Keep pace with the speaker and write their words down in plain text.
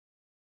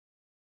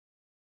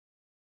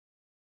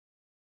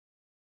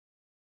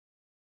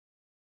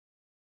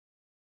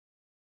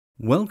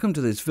Welcome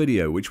to this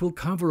video, which will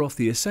cover off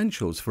the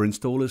essentials for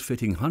installers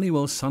fitting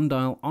Honeywell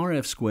Sundial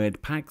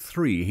RF² Pack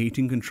 3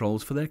 heating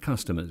controls for their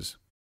customers.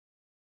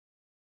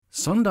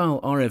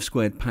 Sundial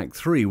RF² Pack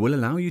 3 will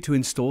allow you to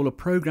install a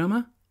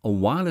programmer, a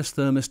wireless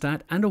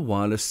thermostat and a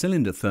wireless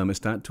cylinder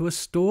thermostat to a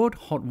stored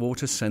hot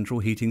water central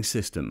heating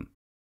system.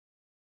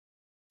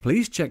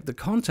 Please check the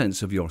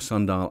contents of your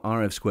Sundial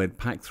RF²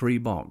 Pack 3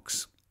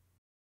 box.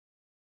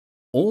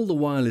 All the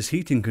wireless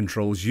heating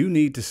controls you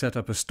need to set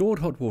up a stored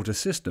hot water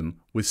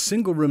system with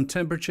single room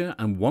temperature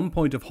and 1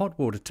 point of hot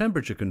water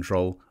temperature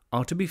control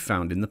are to be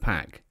found in the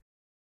pack.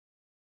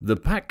 The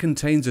pack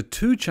contains a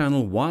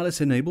 2-channel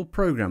wireless enabled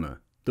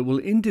programmer that will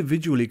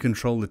individually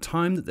control the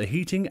time that the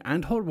heating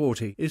and hot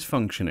water is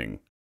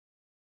functioning.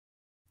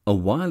 A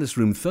wireless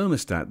room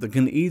thermostat that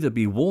can either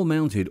be wall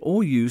mounted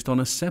or used on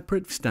a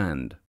separate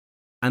stand,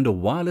 and a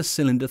wireless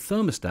cylinder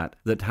thermostat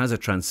that has a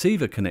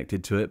transceiver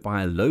connected to it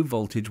by a low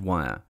voltage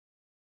wire.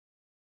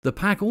 The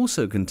pack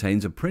also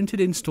contains a printed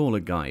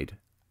installer guide,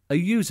 a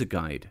user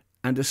guide,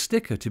 and a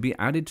sticker to be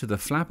added to the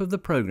flap of the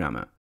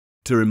programmer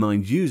to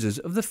remind users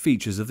of the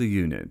features of the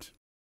unit.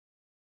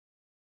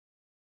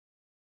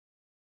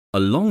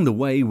 Along the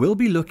way, we'll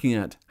be looking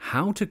at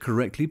how to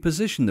correctly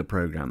position the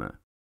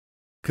programmer,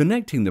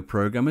 connecting the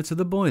programmer to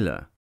the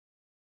boiler,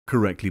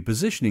 correctly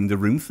positioning the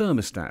room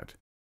thermostat,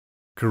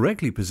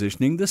 correctly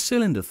positioning the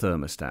cylinder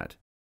thermostat,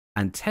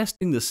 and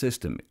testing the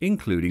system,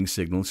 including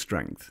signal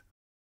strength.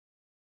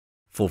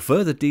 For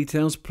further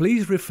details,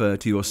 please refer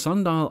to your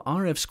Sundial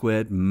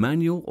RF²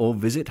 manual or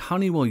visit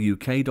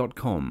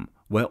honeywelluk.com,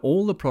 where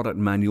all the product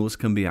manuals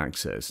can be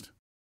accessed.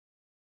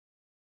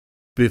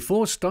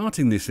 Before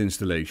starting this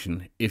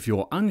installation, if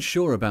you're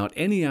unsure about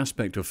any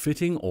aspect of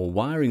fitting or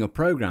wiring a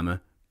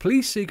programmer,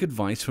 please seek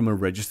advice from a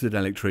registered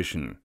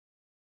electrician.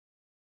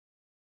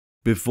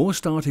 Before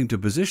starting to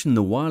position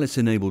the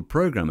wireless-enabled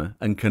programmer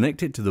and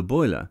connect it to the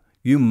boiler,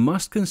 you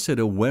must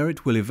consider where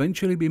it will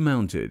eventually be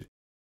mounted.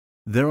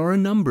 There are a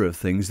number of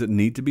things that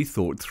need to be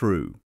thought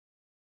through.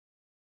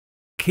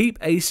 Keep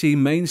AC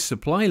mains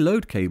supply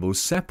load cables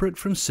separate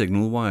from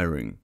signal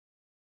wiring.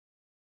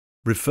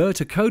 Refer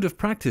to Code of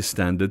Practice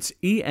Standards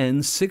EN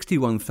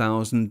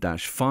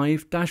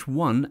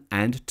 61000-5-1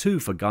 and 2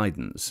 for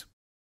guidance.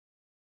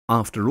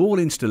 After all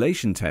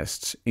installation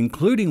tests,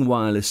 including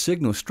wireless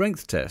signal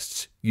strength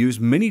tests, use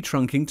mini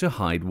trunking to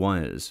hide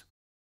wires.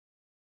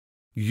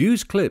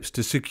 Use clips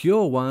to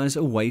secure wires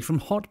away from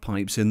hot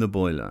pipes in the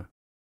boiler.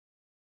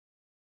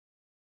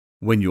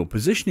 When you're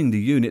positioning the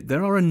unit,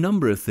 there are a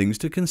number of things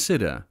to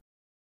consider.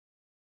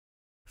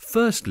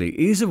 Firstly,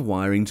 ease of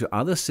wiring to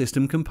other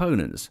system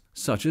components,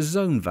 such as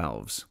zone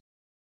valves.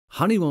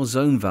 Honeywell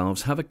zone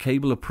valves have a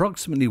cable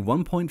approximately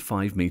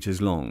 1.5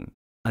 meters long,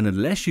 and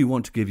unless you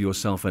want to give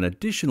yourself an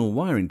additional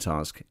wiring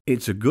task,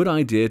 it's a good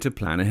idea to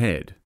plan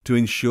ahead, to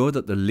ensure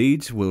that the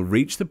leads will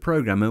reach the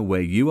programmer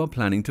where you are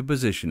planning to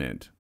position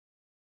it.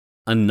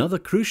 Another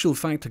crucial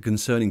factor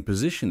concerning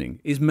positioning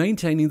is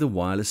maintaining the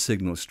wireless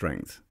signal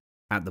strength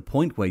at the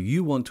point where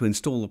you want to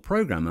install the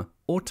programmer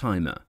or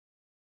timer.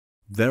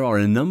 There are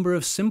a number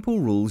of simple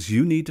rules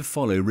you need to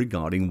follow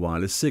regarding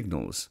wireless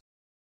signals.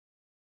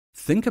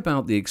 Think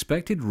about the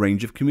expected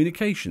range of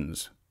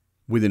communications.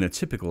 Within a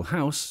typical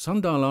house,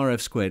 Sundial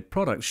RF²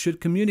 products should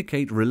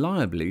communicate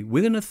reliably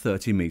within a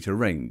 30-meter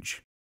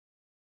range.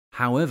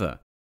 However,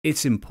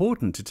 it's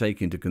important to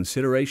take into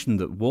consideration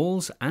that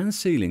walls and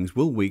ceilings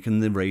will weaken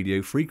the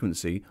radio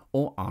frequency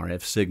or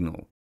RF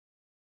signal.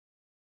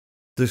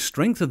 The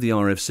strength of the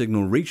RF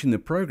signal reaching the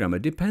programmer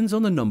depends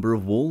on the number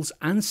of walls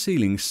and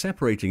ceilings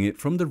separating it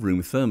from the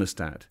room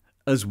thermostat,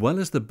 as well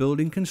as the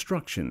building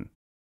construction.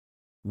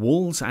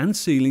 Walls and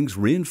ceilings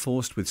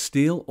reinforced with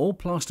steel or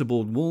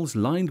plasterboard walls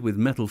lined with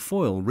metal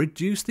foil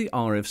reduce the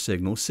RF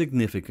signal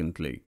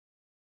significantly.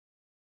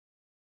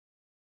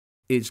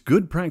 It's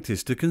good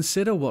practice to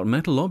consider what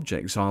metal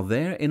objects are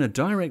there in a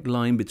direct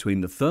line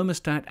between the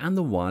thermostat and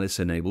the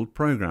wireless-enabled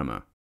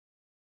programmer.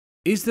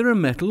 Is there a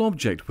metal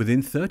object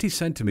within 30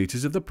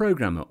 centimeters of the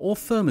programmer or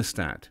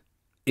thermostat?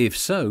 If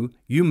so,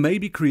 you may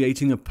be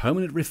creating a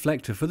permanent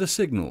reflector for the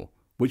signal,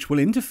 which will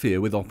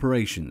interfere with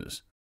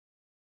operations.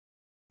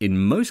 In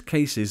most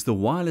cases, the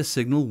wireless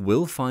signal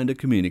will find a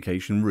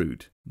communication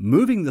route.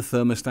 Moving the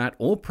thermostat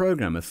or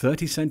programmer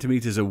 30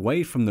 centimeters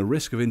away from the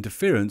risk of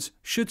interference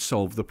should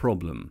solve the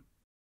problem.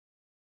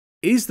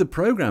 Is the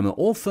programmer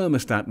or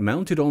thermostat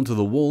mounted onto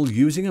the wall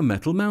using a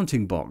metal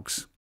mounting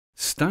box?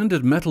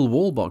 Standard metal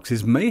wall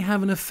boxes may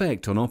have an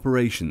effect on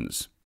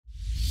operations.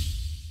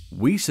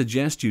 We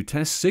suggest you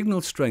test signal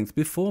strength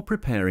before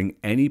preparing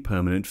any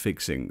permanent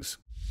fixings.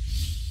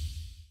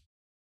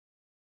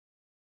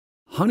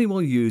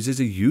 Honeywell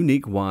uses a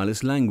unique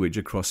wireless language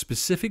across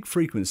specific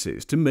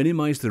frequencies to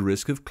minimize the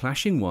risk of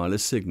clashing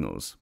wireless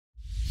signals.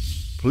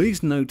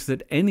 Please note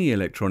that any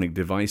electronic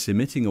device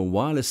emitting a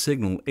wireless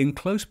signal in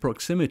close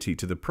proximity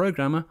to the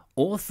programmer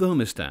or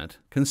thermostat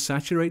can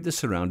saturate the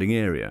surrounding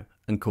area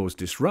and cause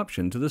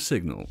disruption to the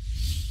signal.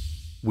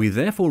 We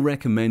therefore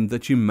recommend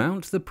that you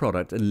mount the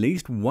product at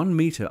least 1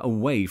 meter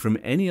away from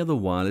any other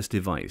wireless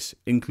device,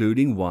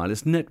 including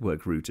wireless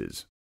network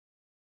routers.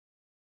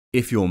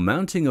 If you're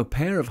mounting a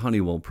pair of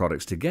Honeywell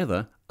products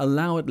together,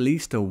 allow at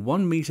least a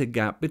 1 meter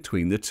gap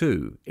between the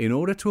two in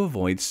order to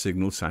avoid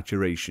signal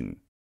saturation.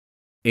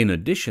 In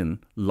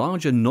addition,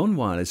 larger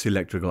non-wireless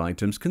electrical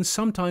items can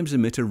sometimes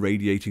emit a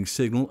radiating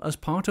signal as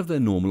part of their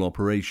normal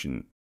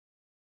operation.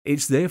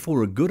 It's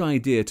therefore a good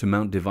idea to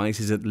mount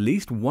devices at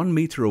least 1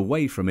 meter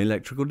away from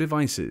electrical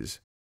devices.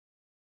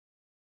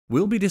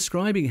 We'll be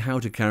describing how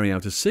to carry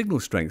out a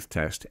signal strength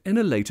test in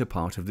a later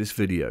part of this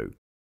video.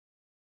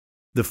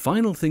 The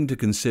final thing to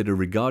consider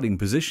regarding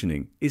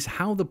positioning is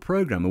how the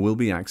programmer will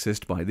be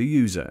accessed by the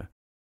user.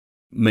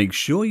 Make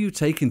sure you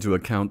take into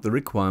account the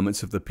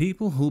requirements of the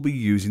people who'll be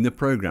using the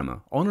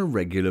programmer on a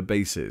regular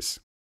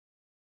basis.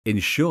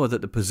 Ensure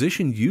that the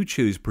position you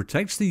choose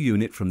protects the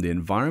unit from the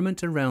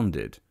environment around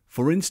it.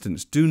 For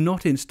instance, do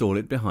not install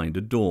it behind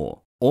a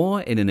door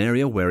or in an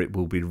area where it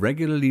will be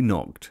regularly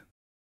knocked.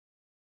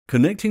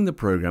 Connecting the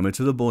programmer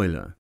to the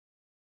boiler.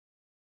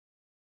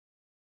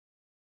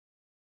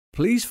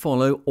 Please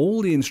follow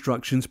all the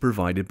instructions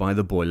provided by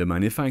the boiler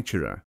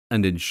manufacturer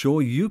and ensure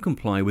you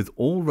comply with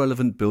all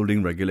relevant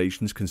building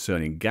regulations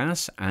concerning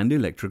gas and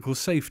electrical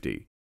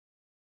safety.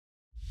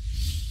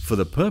 For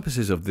the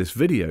purposes of this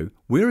video,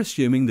 we're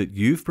assuming that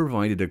you've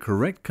provided a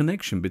correct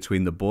connection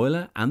between the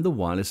boiler and the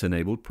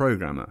wireless-enabled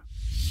programmer.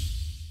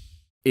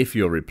 If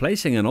you're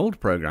replacing an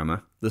old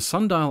programmer, the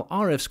Sundial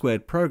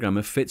RF²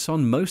 programmer fits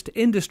on most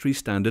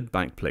industry-standard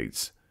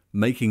backplates,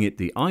 making it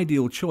the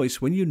ideal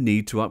choice when you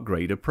need to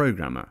upgrade a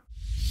programmer.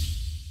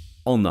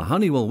 On the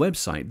Honeywell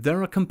website,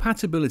 there are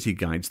compatibility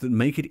guides that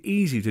make it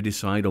easy to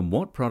decide on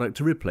what product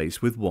to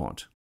replace with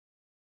what.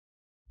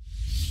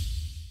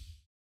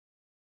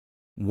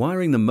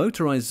 Wiring the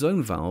motorized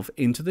zone valve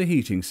into the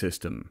heating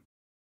system.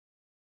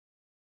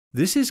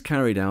 This is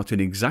carried out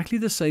in exactly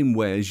the same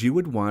way as you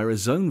would wire a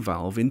zone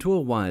valve into a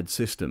wired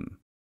system.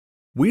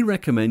 We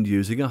recommend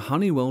using a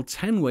Honeywell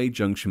 10-way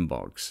junction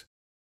box.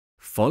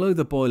 Follow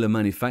the boiler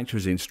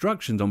manufacturer's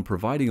instructions on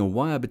providing a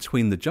wire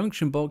between the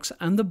junction box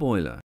and the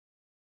boiler.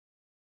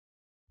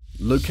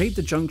 Locate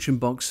the junction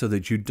box so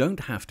that you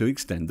don't have to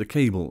extend the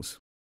cables.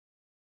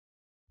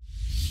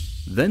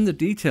 Then the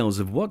details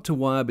of what to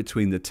wire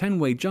between the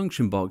 10-way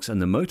junction box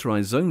and the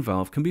motorized zone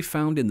valve can be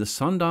found in the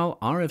Sundial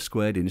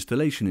RF²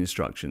 installation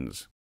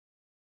instructions.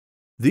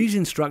 These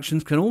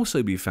instructions can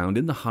also be found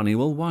in the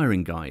Honeywell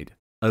wiring guide,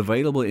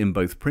 available in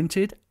both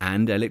printed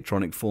and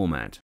electronic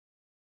format.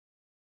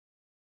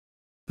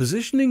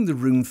 Positioning the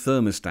room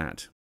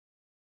thermostat.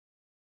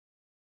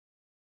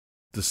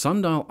 The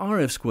Sundial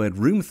RF²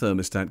 room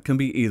thermostat can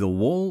be either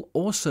wall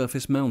or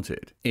surface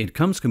mounted. It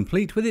comes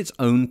complete with its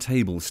own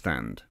table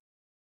stand.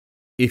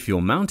 If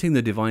you're mounting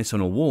the device on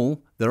a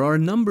wall, there are a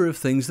number of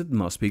things that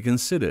must be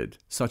considered,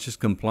 such as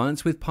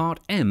compliance with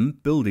Part M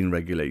building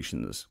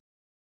regulations.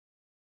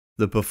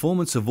 The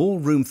performance of all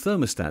room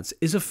thermostats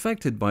is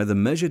affected by the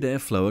measured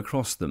airflow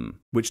across them,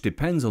 which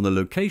depends on the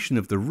location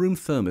of the room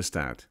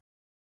thermostat.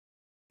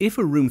 If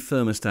a room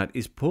thermostat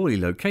is poorly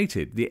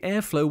located, the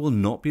airflow will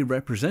not be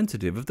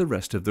representative of the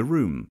rest of the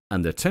room,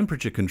 and the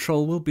temperature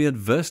control will be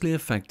adversely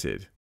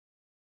affected.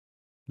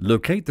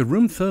 Locate the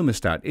room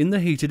thermostat in the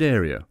heated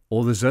area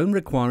or the zone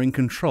requiring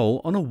control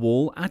on a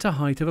wall at a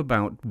height of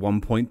about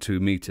 1.2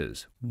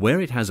 meters,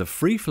 where it has a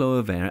free flow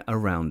of air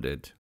around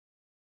it.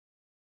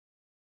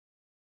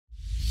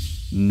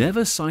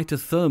 Never site a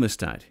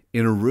thermostat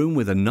in a room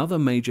with another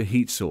major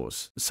heat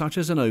source, such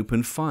as an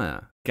open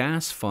fire,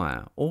 gas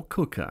fire, or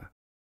cooker.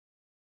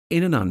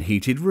 In an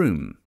unheated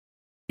room.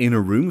 In a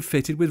room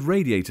fitted with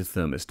radiator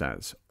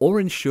thermostats, or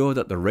ensure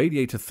that the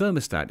radiator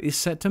thermostat is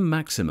set to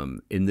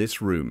maximum in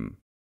this room.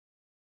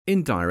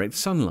 In direct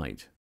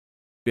sunlight.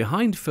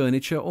 Behind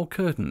furniture or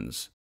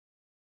curtains.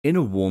 In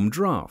a warm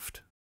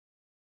draft.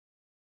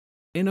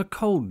 In a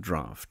cold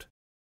draft.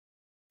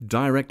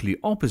 Directly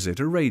opposite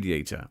a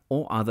radiator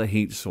or other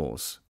heat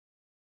source.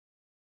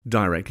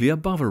 Directly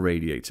above a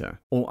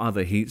radiator or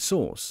other heat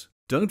source.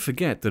 Don't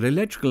forget that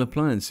electrical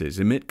appliances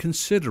emit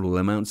considerable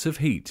amounts of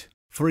heat,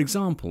 for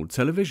example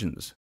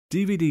televisions,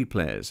 DVD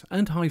players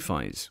and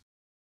hi-fis.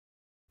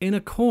 In a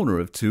corner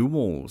of two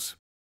walls.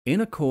 In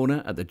a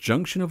corner at the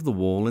junction of the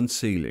wall and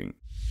ceiling.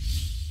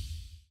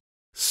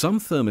 Some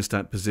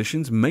thermostat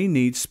positions may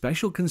need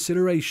special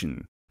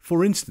consideration.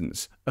 For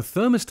instance, a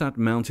thermostat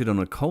mounted on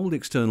a cold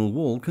external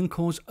wall can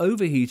cause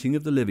overheating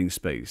of the living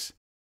space.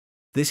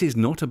 This is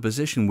not a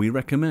position we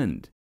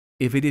recommend.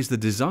 If it is the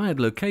desired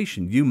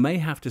location, you may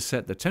have to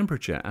set the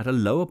temperature at a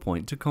lower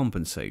point to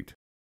compensate.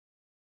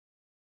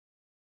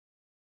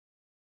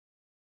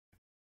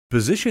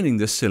 Positioning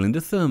the cylinder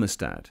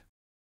thermostat.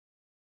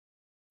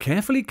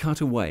 Carefully cut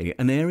away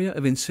an area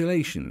of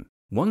insulation,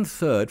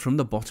 1/3 from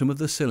the bottom of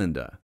the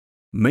cylinder.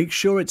 Make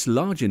sure it's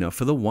large enough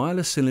for the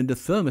wireless cylinder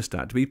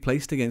thermostat to be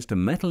placed against a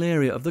metal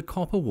area of the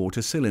copper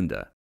water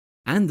cylinder,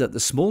 and that the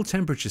small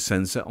temperature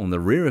sensor on the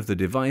rear of the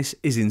device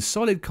is in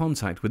solid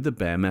contact with the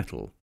bare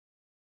metal.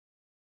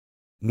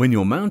 When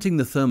you're mounting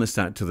the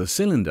thermostat to the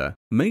cylinder,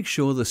 make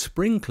sure the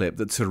spring clip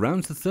that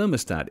surrounds the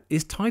thermostat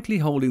is tightly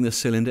holding the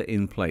cylinder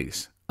in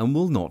place and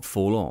will not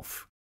fall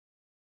off.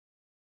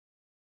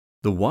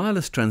 The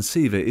wireless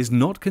transceiver is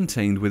not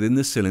contained within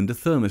the cylinder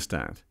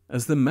thermostat,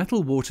 as the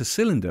metal water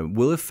cylinder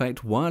will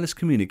affect wireless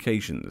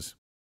communications.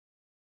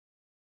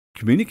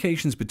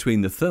 Communications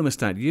between the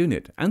thermostat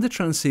unit and the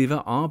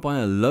transceiver are by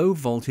a low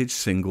voltage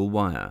single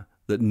wire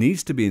that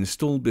needs to be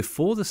installed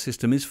before the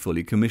system is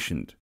fully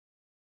commissioned.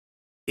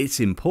 It's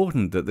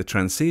important that the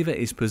transceiver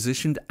is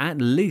positioned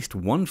at least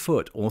 1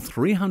 foot or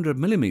 300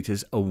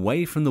 millimeters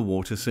away from the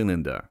water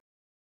cylinder.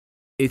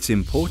 It's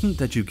important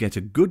that you get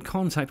a good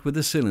contact with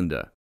the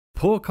cylinder.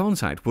 Poor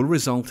contact will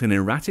result in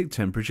erratic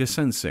temperature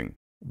sensing,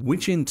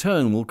 which in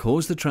turn will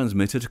cause the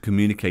transmitter to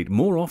communicate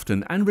more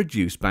often and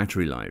reduce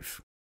battery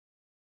life.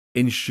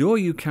 Ensure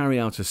you carry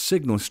out a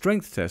signal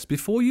strength test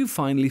before you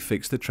finally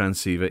fix the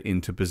transceiver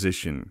into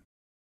position.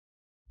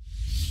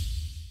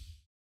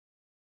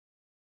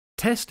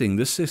 Testing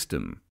the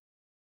system.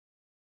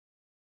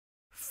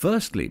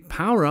 Firstly,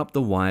 power up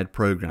the wired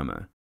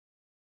programmer.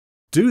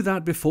 Do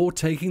that before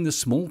taking the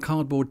small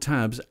cardboard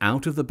tabs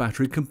out of the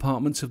battery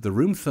compartments of the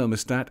room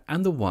thermostat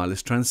and the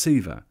wireless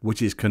transceiver,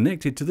 which is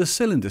connected to the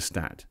cylinder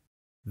stat.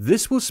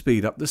 This will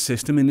speed up the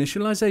system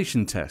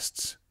initialization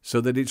tests,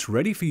 so that it's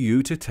ready for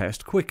you to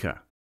test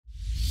quicker.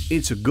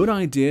 It's a good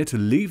idea to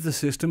leave the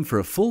system for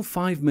a full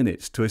 5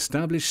 minutes to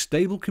establish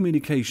stable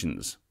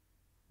communications.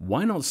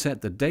 Why not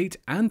set the date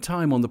and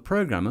time on the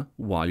programmer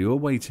while you are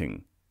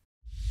waiting?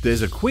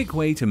 There's a quick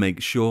way to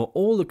make sure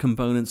all the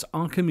components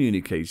are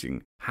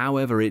communicating,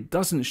 however it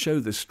doesn't show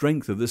the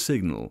strength of the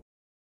signal.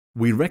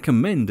 We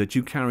recommend that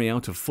you carry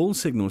out a full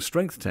signal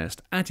strength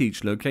test at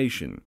each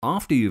location,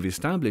 after you've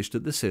established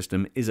that the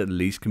system is at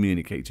least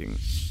communicating.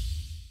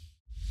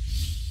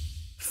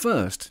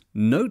 First,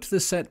 note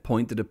the set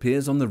point that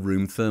appears on the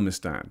room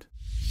thermostat.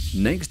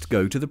 Next,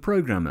 go to the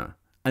programmer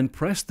and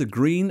press the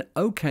green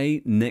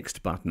OK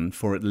Next button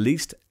for at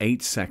least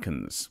 8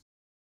 seconds.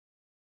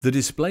 The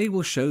display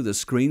will show the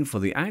screen for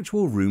the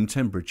actual room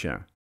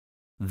temperature.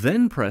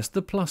 Then press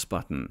the plus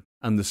button,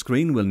 and the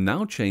screen will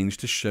now change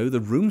to show the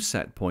room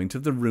set point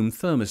of the room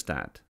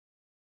thermostat.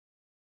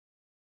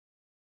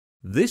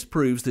 This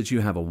proves that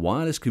you have a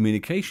wireless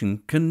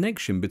communication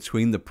connection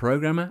between the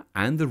programmer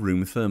and the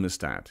room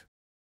thermostat.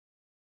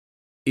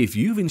 If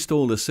you've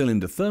installed a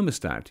cylinder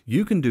thermostat,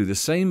 you can do the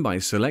same by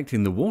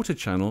selecting the water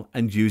channel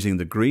and using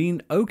the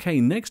green OK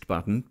Next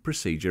button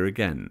procedure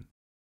again.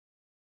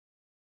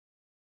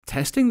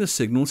 Testing the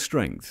signal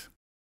strength.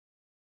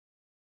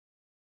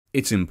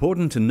 It's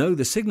important to know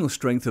the signal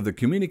strength of the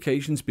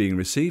communications being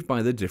received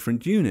by the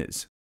different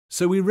units,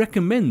 so we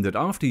recommend that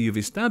after you've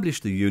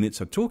established the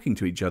units are talking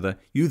to each other,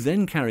 you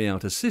then carry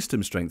out a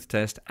system strength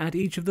test at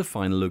each of the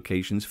final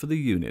locations for the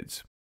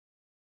units.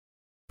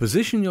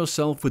 Position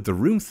yourself with the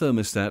room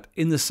thermostat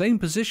in the same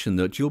position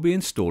that you'll be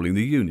installing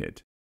the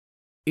unit,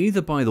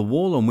 either by the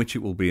wall on which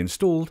it will be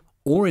installed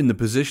or in the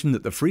position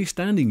that the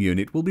freestanding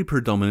unit will be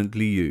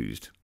predominantly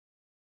used.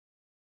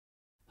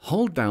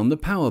 Hold down the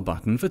power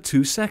button for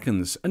 2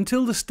 seconds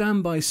until the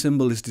standby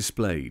symbol is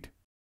displayed.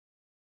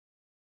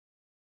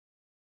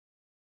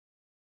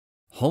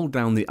 Hold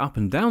down the up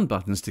and down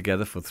buttons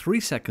together for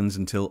 3 seconds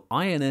until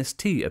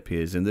INST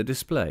appears in the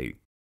display.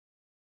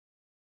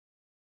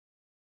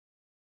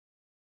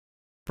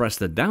 Press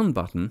the down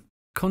button.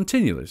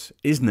 Continuous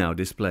is now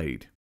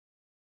displayed.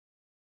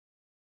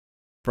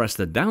 Press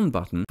the down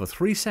button for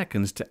 3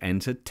 seconds to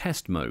enter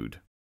test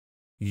mode.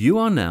 You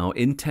are now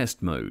in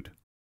test mode.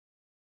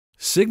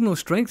 Signal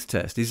strength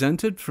test is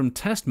entered from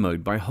test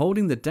mode by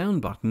holding the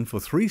down button for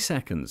 3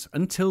 seconds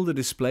until the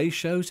display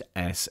shows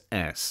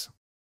SS.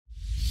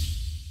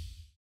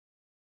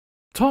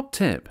 Top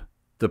tip: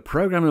 the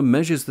programmer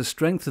measures the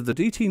strength of the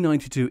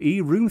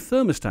DT92E room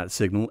thermostat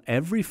signal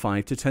every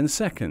 5 to 10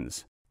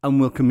 seconds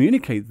and will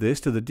communicate this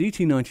to the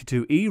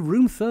DT92E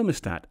room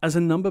thermostat as a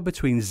number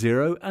between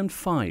 0 and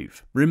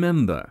 5.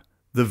 Remember,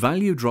 the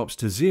value drops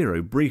to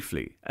 0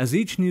 briefly as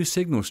each new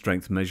signal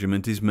strength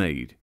measurement is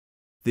made.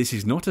 This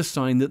is not a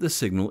sign that the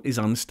signal is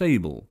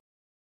unstable.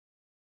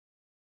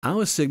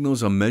 Our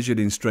signals are measured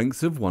in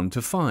strengths of 1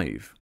 to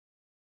 5.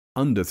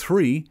 Under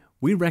 3,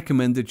 we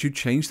recommend that you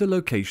change the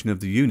location of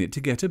the unit to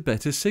get a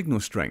better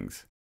signal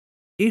strength.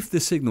 If the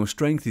signal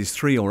strength is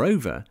 3 or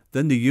over,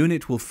 then the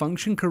unit will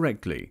function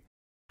correctly.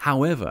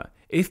 However,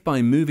 if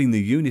by moving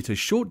the unit a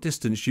short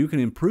distance you can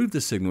improve the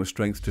signal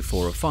strength to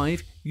 4 or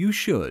 5, you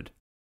should.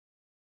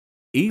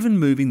 Even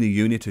moving the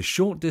unit a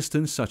short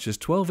distance such as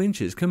 12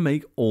 inches can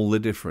make all the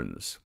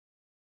difference.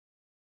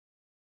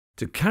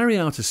 To carry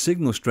out a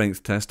signal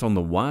strength test on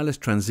the wireless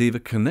transceiver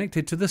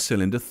connected to the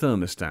cylinder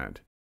thermostat.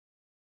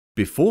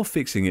 Before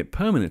fixing it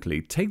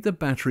permanently, take the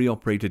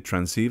battery-operated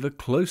transceiver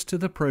close to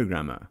the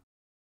programmer.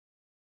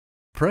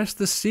 Press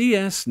the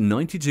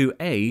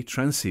CS92A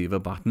transceiver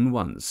button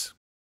once.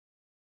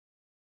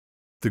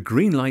 The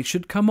green light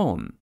should come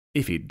on.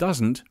 If it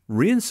doesn't,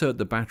 reinsert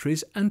the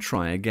batteries and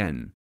try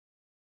again.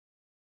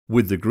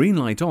 With the green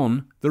light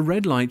on, the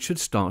red light should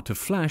start to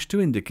flash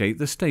to indicate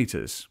the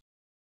status.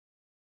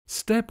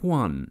 Step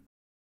 1.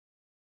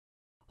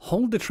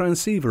 Hold the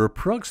transceiver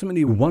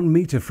approximately 1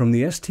 meter from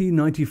the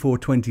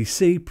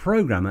ST9420C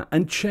programmer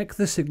and check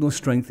the signal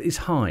strength is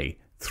high.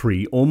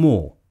 3 or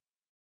more.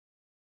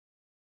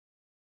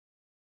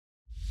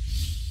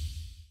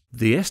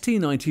 The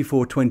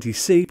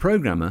ST9420C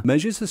programmer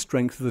measures the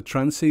strength of the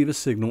transceiver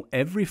signal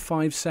every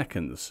 5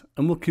 seconds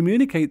and will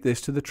communicate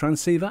this to the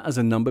transceiver as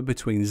a number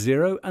between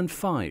 0 and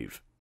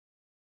 5.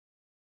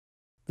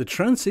 The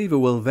transceiver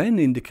will then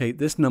indicate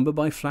this number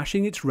by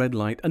flashing its red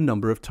light a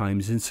number of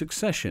times in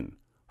succession,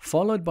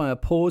 followed by a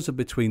pause of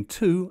between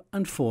 2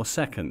 and 4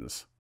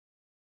 seconds.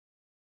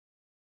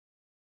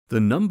 The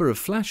number of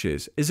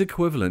flashes is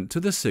equivalent to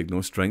the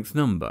signal strength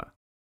number.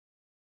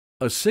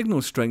 A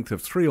signal strength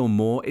of 3 or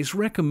more is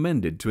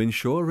recommended to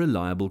ensure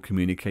reliable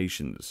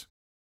communications.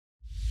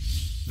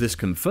 This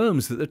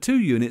confirms that the two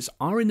units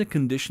are in the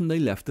condition they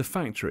left the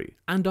factory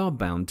and are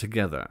bound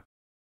together.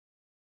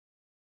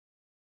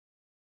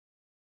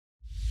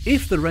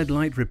 If the red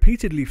light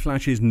repeatedly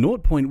flashes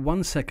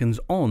 0.1 seconds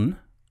on,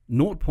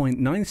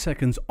 0.9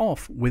 seconds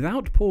off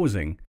without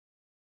pausing,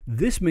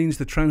 this means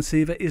the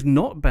transceiver is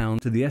not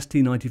bound to the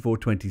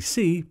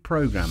ST9420C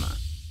programmer.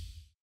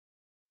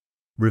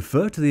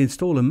 Refer to the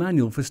installer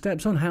manual for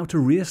steps on how to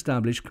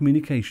re-establish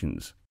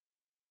communications.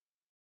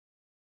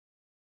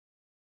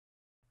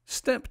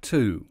 Step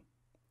 2.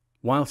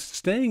 Whilst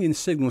staying in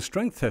signal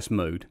strength test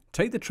mode,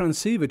 take the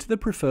transceiver to the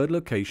preferred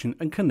location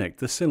and connect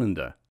the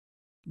cylinder.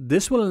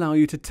 This will allow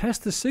you to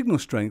test the signal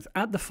strength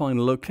at the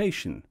final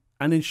location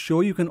and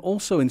ensure you can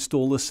also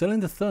install the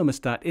cylinder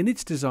thermostat in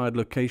its desired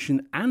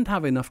location and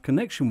have enough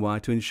connection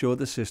wire to ensure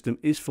the system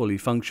is fully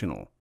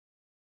functional.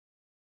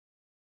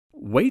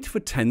 Wait for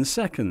 10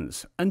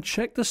 seconds and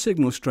check the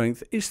signal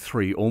strength is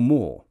 3 or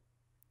more.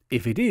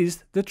 If it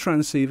is, the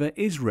transceiver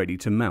is ready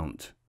to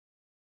mount.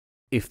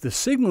 If the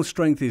signal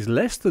strength is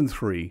less than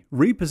 3,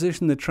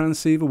 reposition the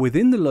transceiver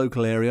within the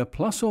local area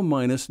plus or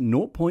minus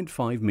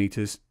 0.5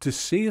 meters to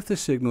see if the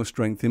signal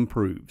strength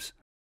improves.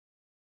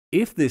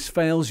 If this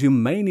fails, you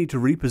may need to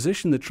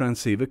reposition the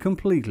transceiver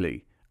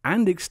completely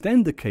and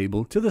extend the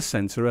cable to the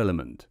sensor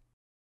element.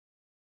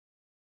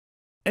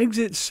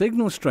 Exit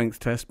signal strength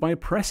test by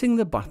pressing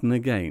the button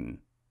again.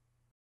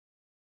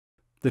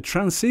 The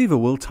transceiver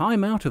will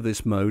time out of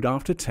this mode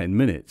after 10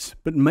 minutes,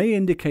 but may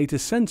indicate a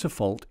sensor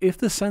fault if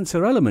the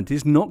sensor element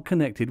is not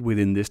connected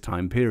within this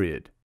time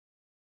period.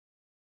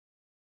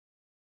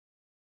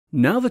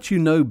 Now that you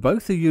know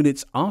both the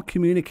units are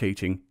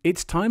communicating,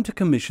 it's time to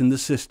commission the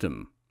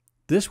system.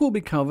 This will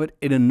be covered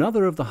in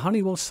another of the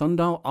Honeywell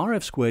Sundial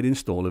RF²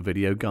 installer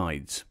video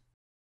guides.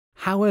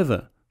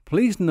 However,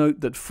 please note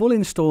that full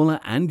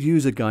installer and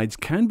user guides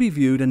can be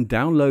viewed and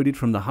downloaded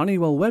from the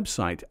Honeywell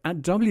website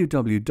at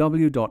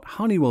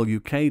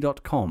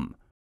www.honeywelluk.com.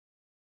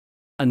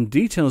 And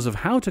details of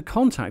how to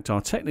contact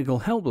our technical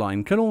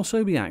helpline can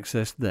also be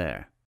accessed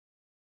there.